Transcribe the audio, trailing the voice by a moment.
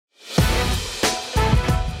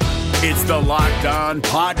It's the Locked On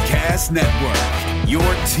Podcast Network, your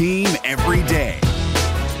team every day.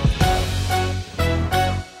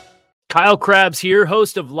 Kyle Krabs here,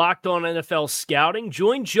 host of Locked On NFL Scouting.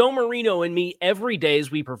 Join Joe Marino and me every day as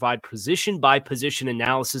we provide position-by-position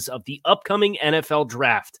analysis of the upcoming NFL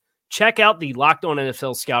Draft. Check out the Locked On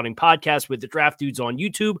NFL Scouting podcast with the Draft Dudes on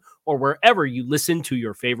YouTube or wherever you listen to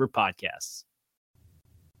your favorite podcasts.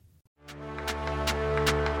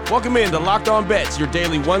 Welcome in to Locked On Bets, your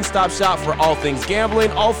daily one-stop shop for all things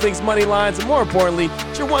gambling, all things money lines, and more importantly,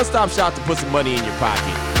 it's your one-stop shop to put some money in your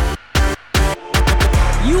pocket.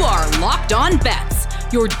 You are Locked On Bets,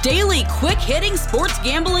 your daily quick-hitting sports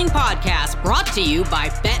gambling podcast brought to you by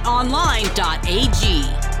betonline.ag.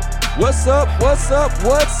 What's up?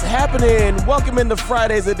 What's happening? Welcome into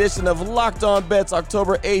Friday's edition of Locked On Bets,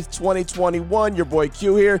 October 8th, 2021. Your boy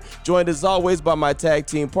Q here, joined as always by my tag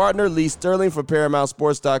team partner, Lee Sterling from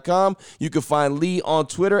ParamountSports.com. You can find Lee on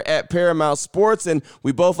Twitter at Paramount Sports, and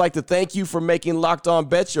we both like to thank you for making Locked On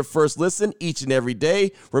Bets your first listen each and every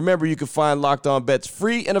day. Remember, you can find Locked On Bets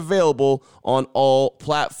free and available on all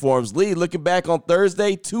platforms. Lee, looking back on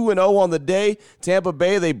Thursday, 2-0 on the day. Tampa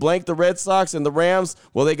Bay, they blanked the Red Sox, and the Rams,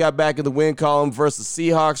 well, they got back in the win column versus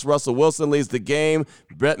Seahawks. Russell Wilson leads the game.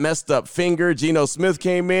 Brett messed up finger. Geno Smith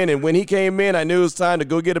came in, and when he came in, I knew it was time to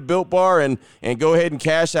go get a Built Bar and go ahead and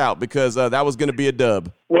cash out because that was going to be a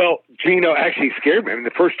dub. Well, Geno actually scared me. I mean,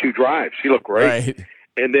 the first two drives, he looked great. Right.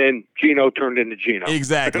 And then Geno turned into Geno.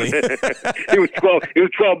 Exactly. It was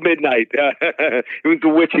 12 midnight. It was the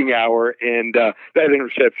witching hour, and that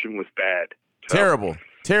interception was bad. So,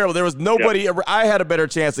 Terrible. There was nobody. Yep. I had a better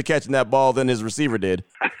chance of catching that ball than his receiver did.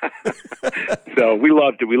 So we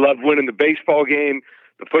loved it. We loved winning the baseball game,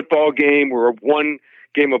 the football game. We're one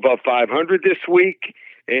game above 500 this week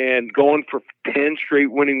and going for 10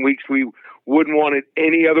 straight winning weeks. We wouldn't want it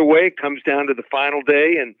any other way. It comes down to the final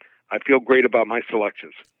day, and I feel great about my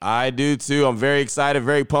selections. I do too. I'm very excited,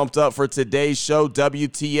 very pumped up for today's show.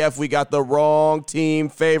 WTF, we got the wrong team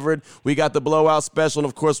favored. We got the blowout special, and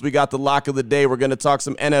of course, we got the lock of the day. We're going to talk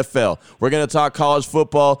some NFL. We're going to talk college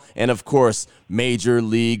football, and of course, Major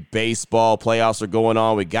League Baseball playoffs are going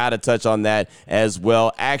on. We got to touch on that as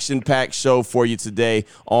well. Action-packed show for you today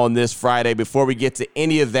on this Friday. Before we get to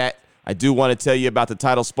any of that, I do want to tell you about the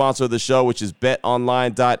title sponsor of the show, which is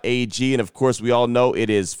betonline.ag. And, of course, we all know it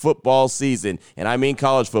is football season. And I mean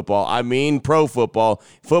college football. I mean pro football.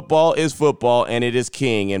 Football is football, and it is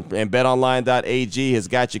king. And betonline.ag has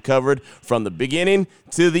got you covered from the beginning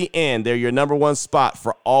to the end. They're your number one spot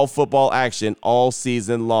for all football action all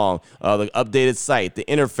season long. The updated site, the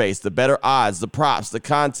interface, the better odds, the props, the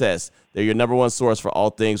contests. They're your number one source for all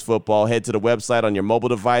things football. Head to the website on your mobile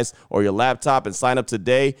device or your laptop and sign up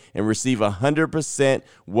today and receive a 100%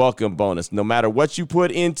 welcome bonus. No matter what you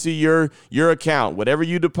put into your account, whatever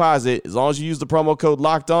you deposit, as long as you use the promo code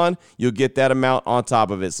Locked On, you'll get that amount on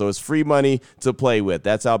top of it. So it's free money to play with.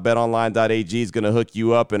 That's how betonline.ag is going to hook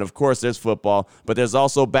you up. And, of course, there's football, but there's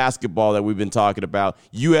also basketball that we've been talking about.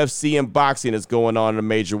 UFC and boxing is going on in a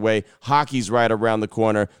major way. Hockey's right around the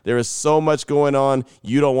corner. There is so much going on.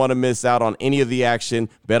 You don't want to miss out on any of the action.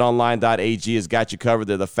 BetOnline.ag has got you covered.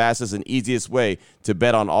 They're the fastest and easiest way to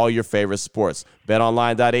bet on all your favorite sports.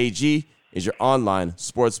 BetOnline.ag is your online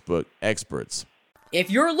sportsbook experts. If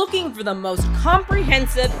you're looking for the most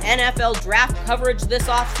comprehensive NFL draft coverage this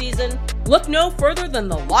offseason, look no further than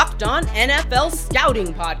the Locked On NFL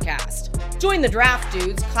Scouting Podcast. Join the Draft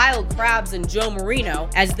Dudes, Kyle Krabs and Joe Marino,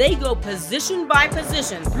 as they go position by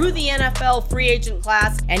position through the NFL free agent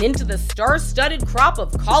class and into the star-studded crop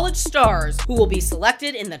of college stars who will be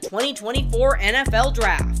selected in the 2024 NFL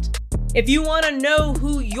Draft. If you want to know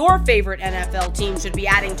who your favorite NFL team should be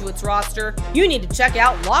adding to its roster, you need to check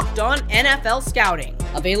out Locked On NFL Scouting,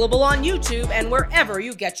 available on YouTube and wherever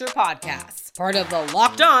you get your podcasts. Part of the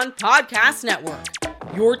Locked On Podcast Network,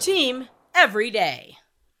 your team every day.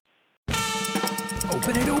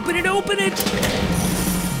 Open it.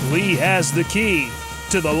 Lee has the key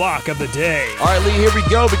to the lock of the day. All right, Lee, here we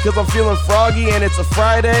go because I'm feeling froggy and it's a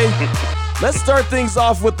Friday. Let's start things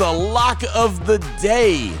off with the lock of the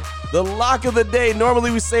day. The lock of the day.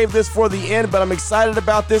 Normally we save this for the end, but I'm excited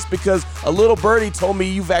about this because a little birdie told me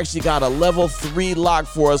you've actually got a level 3 lock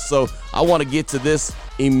for us, so I want to get to this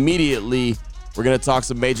immediately. We're going to talk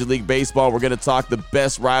some Major League Baseball. We're going to talk the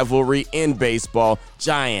best rivalry in baseball.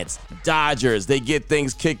 Giants, Dodgers, they get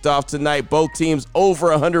things kicked off tonight. Both teams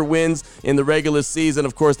over 100 wins in the regular season.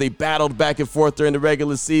 Of course, they battled back and forth during the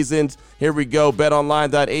regular season. Here we go.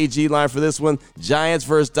 BetOnline.ag line for this one. Giants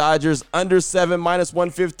versus Dodgers, under 7,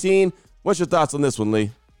 -115. What's your thoughts on this one,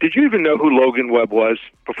 Lee? Did you even know who Logan Webb was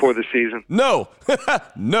before the season? No.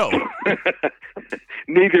 No.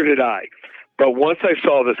 Neither did I. But once I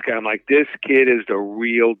saw this guy, I'm like, this kid is the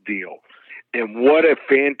real deal. And what a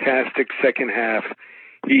fantastic second half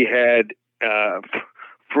he had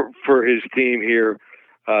for his team here,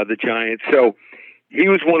 the Giants. So he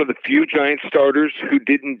was one of the few Giants starters who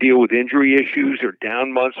didn't deal with injury issues or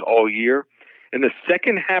down months all year. In the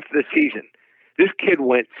second half of the season, this kid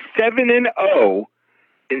went 7-0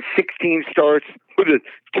 in 16 starts with a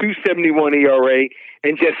 2.71 ERA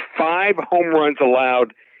and just 5 home runs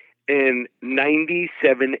allowed in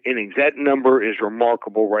 97 innings. That number is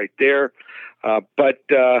remarkable right there. But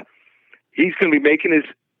he's going to be making his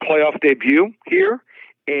playoff debut here,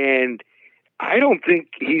 and I don't think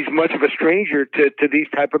he's much of a stranger to these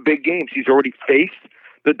type of big games. He's already faced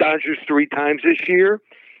the Dodgers 3 times this year.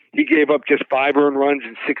 He gave up just 5 earned runs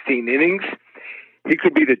in 16 innings. He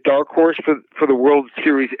could be the dark horse for the World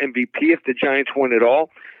Series MVP if the Giants win it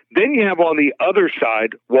all. Then you have on the other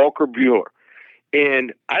side Walker Buehler.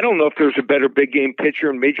 And I don't know if there's a better big game pitcher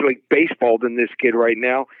in Major League Baseball than this kid right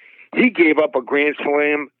now. He gave up a grand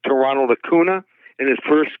slam to Ronald Acuna in his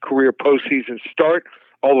first career postseason start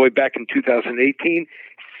all the way back in 2018.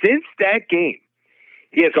 Since that game,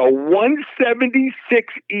 he has a 1.76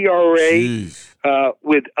 ERA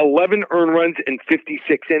with 11 earned runs in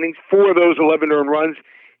 56 innings. 4 of those 11 earned runs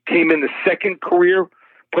came in the second career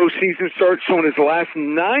postseason start. So in his last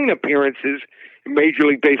 9 appearances in Major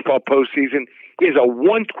League Baseball postseason, he has a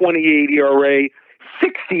 1.28 ERA,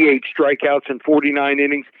 68 strikeouts in 49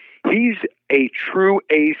 innings. He's a true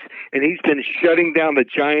ace, and he's been shutting down the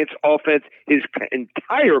Giants' offense his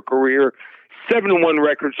entire career. 7-1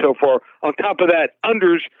 record so far. On top of that,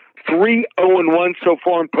 unders 3-0-1 so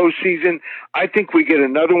far in postseason. I think we get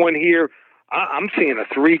another one here. I'm seeing a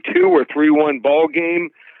 3-2 or 3-1 ball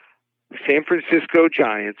game. San Francisco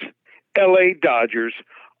Giants, LA Dodgers,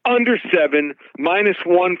 under 7,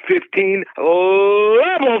 -115,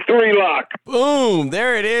 level 3 lock. Boom.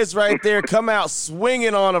 There it is right there. Come out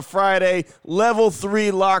swinging on a Friday. Level 3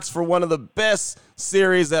 locks for one of the best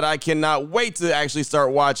series that I cannot wait to actually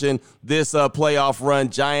start watching this playoff run,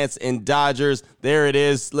 Giants and Dodgers. There it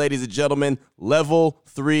is, ladies and gentlemen. Level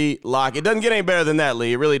 3 lock. It doesn't get any better than that,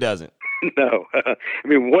 Lee. It really doesn't. No. I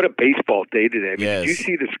mean, what a baseball day today. I mean, yes. Did you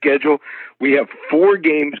see the schedule? We have 4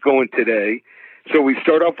 games going today. So we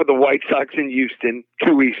start off with the White Sox in Houston,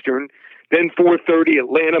 2 Eastern, then 4:30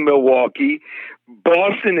 Atlanta, Milwaukee,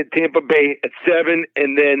 Boston at Tampa Bay at 7,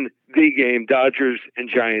 and then the game, Dodgers and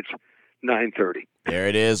Giants, 9:30. There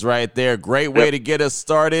it is right there. Great way to get us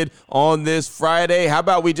started on this Friday. How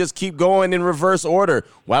about we just keep going in reverse order?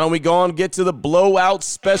 Why don't we go on and get to the blowout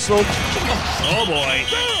special? Oh, boy.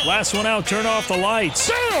 Last one out, turn off the lights.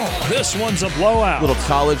 This one's a blowout. Little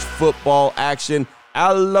college football action.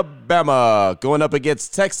 Alabama going up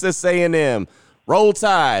against Texas A&M. Roll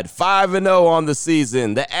Tide, 5-0 on the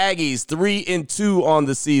season. The Aggies, 3-2 on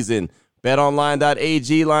the season.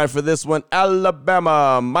 BetOnline.ag line for this one,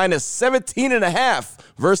 Alabama, -17.5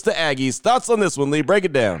 versus the Aggies. Thoughts on this one, Lee? Break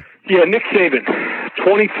it down. Yeah, Nick Saban,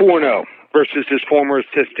 24-0 versus his former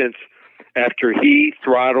assistants after he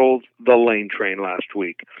throttled the lane train last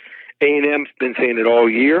week. A&M's been saying it all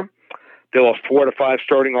year. They lost 4 out of 5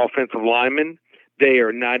 starting offensive linemen. They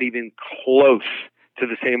are not even close to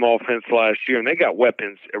the same offense last year, and they got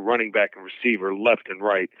weapons at running back and receiver left and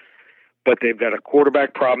right. But they've got a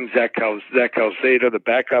quarterback problem. Zach Calzada, the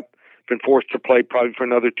backup, been forced to play probably for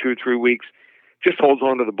another 2 or 3 weeks. Just holds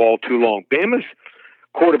on to the ball too long. Bama's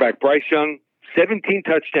quarterback, Bryce Young, 17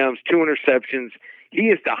 touchdowns, 2 interceptions. He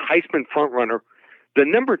is the Heisman frontrunner. The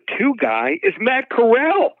number 2 guy is Matt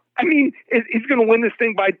Corral. I mean, he's going to win this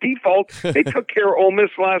thing by default. They took care of Ole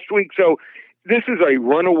Miss last week, so this is a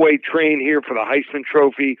runaway train here for the Heisman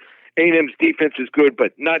Trophy. A&M's defense is good,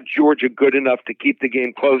 but not Georgia good enough to keep the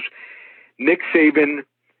game close. Nick Saban,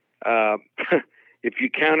 if you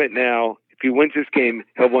count it now, if he wins this game,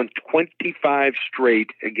 he'll win 25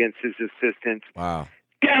 straight against his assistants. Wow.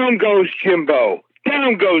 Down goes Jimbo.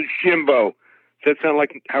 Down goes Jimbo. Does that sound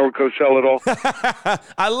like Howard Cosell at all?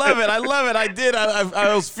 I love it. I did.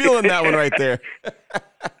 I was feeling that one right there.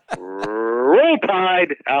 Roll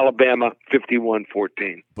Tide, Alabama,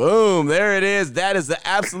 51-14. Boom. There it is. That is the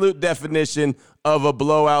absolute definition of a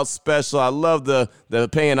blowout special. I love the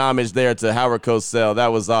paying homage there to Howard Cosell.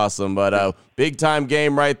 That was awesome. But big-time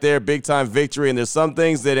game right there, big-time victory. And there's some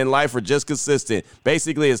things that in life are just consistent.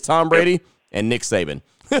 Basically, it's Tom Brady and Nick Saban.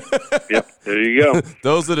 Yep, there you go.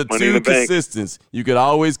 Those are the Money 2 in the bank. consistents. You could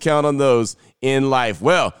always count on those in life.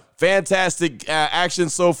 Well, fantastic action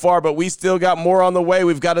so far, but we still got more on the way.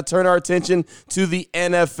 We've got to turn our attention to the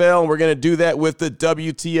NFL, and we're going to do that with the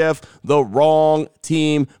WTF, the wrong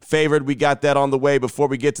team favorite. We got that on the way. Before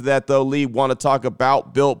we get to that, though, Lee, want to talk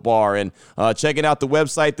about Built Bar, and checking out the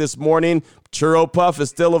website this morning. Churro Puff is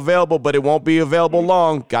still available, but it won't be available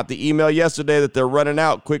long. Got the email yesterday that they're running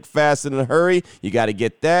out quick, fast, and in a hurry. You got to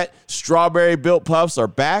get that. Strawberry Built Puffs are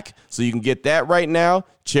back, so you can get that right now.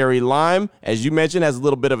 Cherry Lime, as you mentioned, has a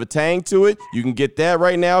little bit of a tang to it. You can get that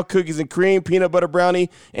right now. Cookies and Cream, Peanut Butter Brownie,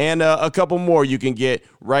 and a couple more you can get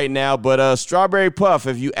right now. But Strawberry Puff,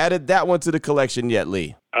 have you added that one to the collection yet,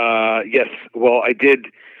 Lee? Yes. Well, I did.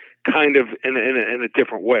 Kind of in a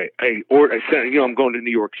different way. I sent, I'm going to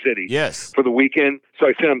New York City for the weekend, so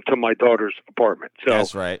I sent them to my daughter's apartment. So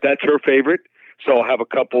that's right. That's her favorite. So I'll have a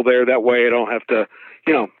couple there. That way I don't have to,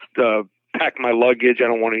 pack my luggage. I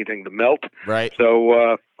don't want anything to melt. Right.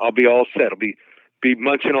 So I'll be all set. I'll be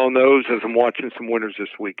munching on those as I'm watching some winners this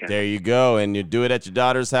weekend. There you go. And you do it at your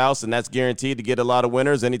daughter's house, and that's guaranteed to get a lot of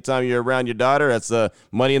winners. Anytime you're around your daughter, that's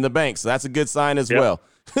money in the bank. So that's a good sign as well.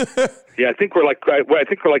 Yeah, I think we're like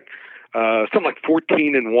something like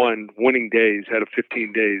 14-1 winning days out of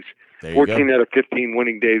 15 days. 14 out of 15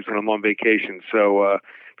 winning days when I'm on vacation. So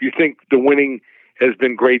if you think the winning has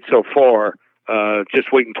been great so far,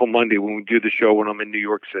 just wait until Monday when we do the show when I'm in New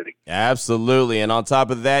York City. Absolutely. And on top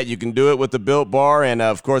of that, you can do it with the Built Bar and,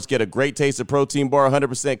 of course, get a great taste of protein bar,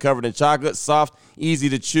 100% covered in chocolate, soft, easy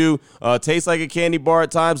to chew, tastes like a candy bar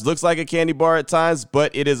at times, looks like a candy bar at times,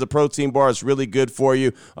 but it is a protein bar. It's really good for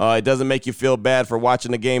you. It doesn't make you feel bad for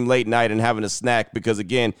watching the game late night and having a snack because,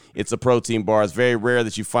 again, it's a protein bar. It's very rare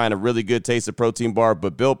that you find a really good taste of protein bar,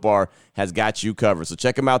 but Built Bar has got you covered. So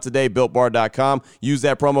check them out today, BuiltBar.com. Use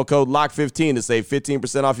that promo code LOCK15 to save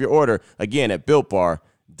 15% off your order. Again, at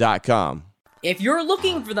BuiltBar.com. If you're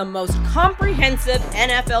looking for the most comprehensive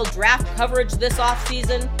NFL draft coverage this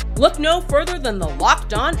offseason, look no further than the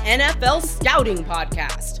Locked On NFL Scouting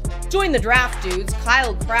Podcast. Join the draft dudes,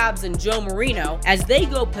 Kyle Krabs and Joe Marino, as they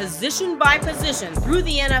go position by position through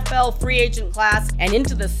the NFL free agent class and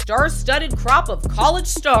into the star-studded crop of college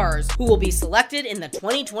stars who will be selected in the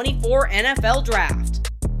 2024 NFL Draft.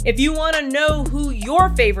 If you want to know who your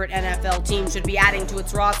favorite NFL team should be adding to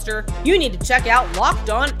its roster, you need to check out Locked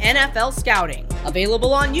On NFL Scouting,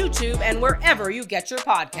 available on YouTube and wherever you get your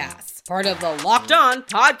podcasts. Part of the Locked On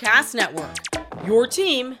Podcast Network, your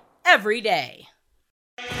team every day.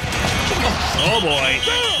 Oh,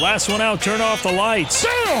 boy. Last one out, turn off the lights.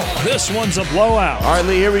 This one's a blowout. All right,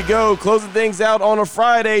 Lee, here we go. Closing things out on a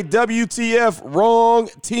Friday. WTF, wrong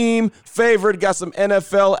team favorite. Got some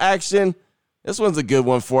NFL action. This one's a good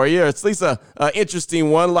one for you. It's at least an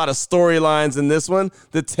interesting one. A lot of storylines in this one.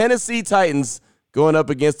 The Tennessee Titans going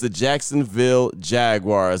up against the Jacksonville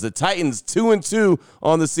Jaguars. The Titans 2-2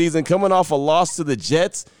 on the season, coming off a loss to the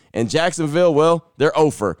Jets. And Jacksonville, well, they're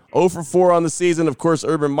 0 for 4 on the season. Of course,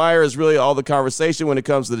 Urban Meyer is really all the conversation when it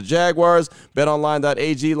comes to the Jaguars.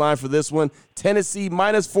 BetOnline.ag line for this one. Tennessee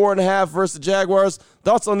 -4.5 versus the Jaguars.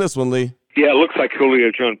 Thoughts on this one, Lee? Yeah, it looks like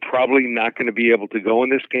Julio Jones probably not going to be able to go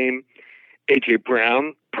in this game. A.J.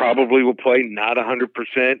 Brown probably will play, not 100%.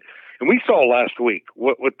 And we saw last week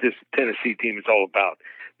what this Tennessee team is all about.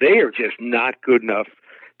 They are just not good enough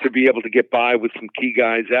to be able to get by with some key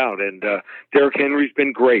guys out. And Derrick Henry's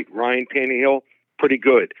been great. Ryan Tannehill, pretty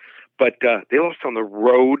good. But they lost on the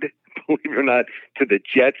road, believe it or not, to the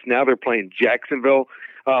Jets. Now they're playing Jacksonville.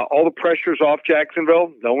 All the pressure's off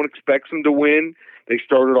Jacksonville. No one expects them to win. They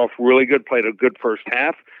started off really good, played a good first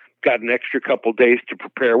half. Got an extra couple days to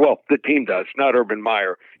prepare. Well, the team does, not Urban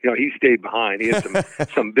Meyer. He stayed behind. He had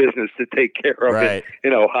some business to take care of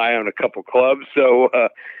in Ohio and a couple clubs. So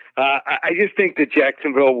I just think that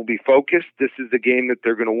Jacksonville will be focused. This is the game that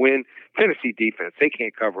they're going to win. Tennessee defense, they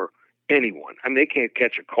can't cover anyone. I mean, they can't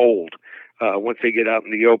catch a cold once they get out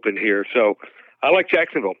in the open here. So I like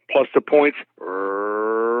Jacksonville, plus the points.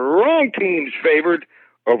 Wrong team's favored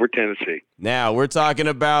over Tennessee. Now, we're talking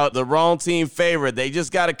about the wrong team favorite. They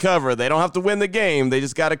just got to cover. They don't have to win the game. They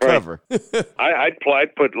just got to cover. I'd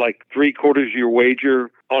put like 3/4 of your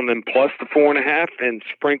wager on them plus the 4.5 and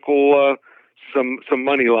sprinkle some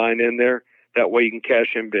money line in there. That way you can cash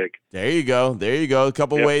in big. There you go. A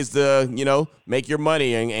couple ways to, make your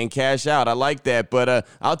money and cash out. I like that. But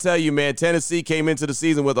I'll tell you, man, Tennessee came into the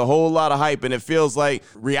season with a whole lot of hype, and it feels like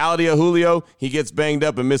reality of Julio, he gets banged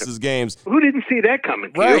up and misses games. Who didn't see that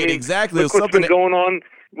coming? Right, exactly. Look what's been going on.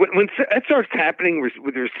 When that starts happening with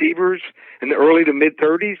receivers in the early to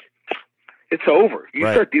mid-30s, it's over. You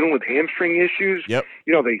start dealing with hamstring issues. Yep.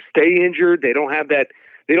 They stay injured. They don't have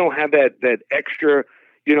that extra –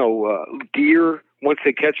 gear once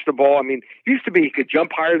they catch the ball. I mean, it used to be he could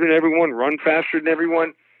jump higher than everyone, run faster than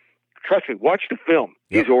everyone. Trust me, watch the film.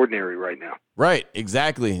 He's ordinary right now. Right,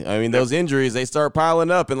 exactly. I mean, those injuries, they start piling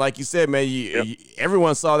up. And like you said, man,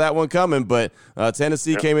 everyone saw that one coming. But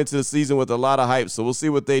Tennessee came into the season with a lot of hype. So we'll see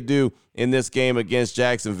what they do in this game against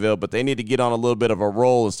Jacksonville. But they need to get on a little bit of a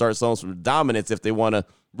roll and start showing some dominance if they want to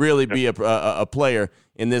really be a player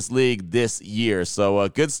in this league this year. So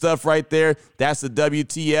good stuff right there. That's the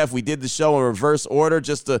WTF. We did the show in reverse order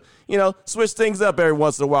just to, switch things up every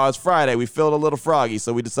once in a while. It's Friday. We felt a little froggy,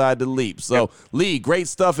 so we decided to leap. So, Lee, great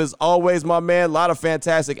stuff as always, my man. A lot of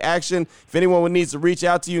fantastic action. If anyone needs to reach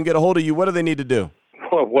out to you and get a hold of you, what do they need to do?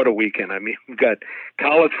 Well, what a weekend. I mean, we've got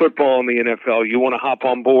college football in the NFL. You want to hop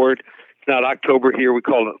on board. It's not October here. We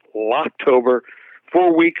call it Locktober.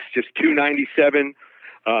 4 weeks, just $2.97.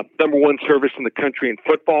 Number one service in the country in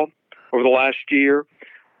football over the last year.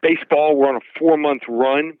 Baseball, we're on a 4-month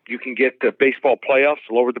run. You can get the baseball playoffs,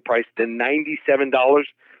 lower the price to $97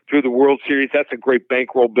 through the World Series. That's a great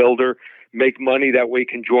bankroll builder. Make money. That way you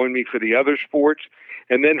can join me for the other sports.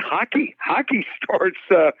 And then hockey. Hockey starts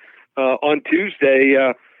on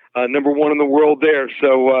Tuesday, number one in the world there.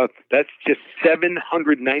 So that's just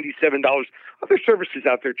 $797. Other services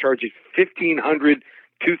out there charge you $1,500,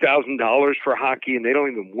 $2,000 for hockey, and they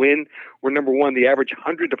don't even win. We're number one. The average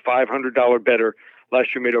 $100 to $500 better.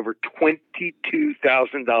 Last year made over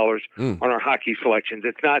 $22,000 on our hockey selections.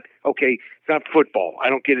 It's not football. I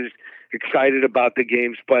don't get as excited about the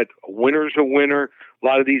games, but a winner's a winner. A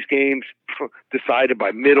lot of these games decided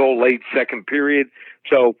by middle, late second period.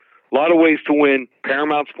 So a lot of ways to win.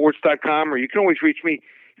 ParamountSports.com, or you can always reach me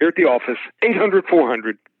here at the office,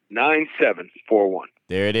 800-400-9741.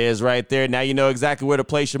 There it is right there. Now you know exactly where to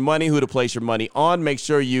place your money, who to place your money on. Make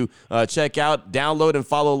sure you check out, download, and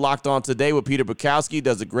follow Locked On Today with Peter Bukowski.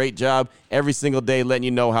 Does a great job every single day letting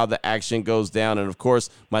you know how the action goes down. And, of course,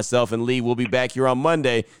 myself and Lee will be back here on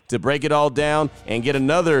Monday to break it all down and get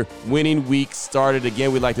another winning week started.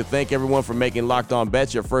 Again, we'd like to thank everyone for making Locked On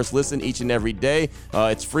Bets your first listen each and every day.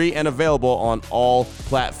 It's free and available on all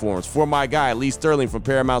platforms. For my guy, Lee Sterling from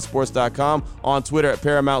ParamountSports.com, on Twitter at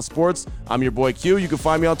Paramount Sports, I'm your boy Q. You can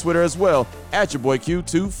find me on Twitter as well, at your boy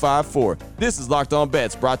Q254. This is Locked On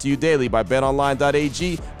Bets, brought to you daily by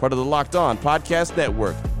BetOnline.ag, part of the Locked On Podcast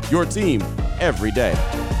Network. Your team every day.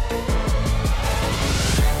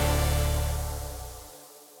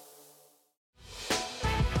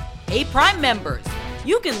 Hey, Prime members,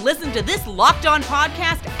 you can listen to this Locked On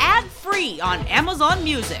podcast ad-free on Amazon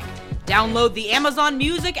Music. Download the Amazon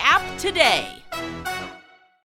Music app today.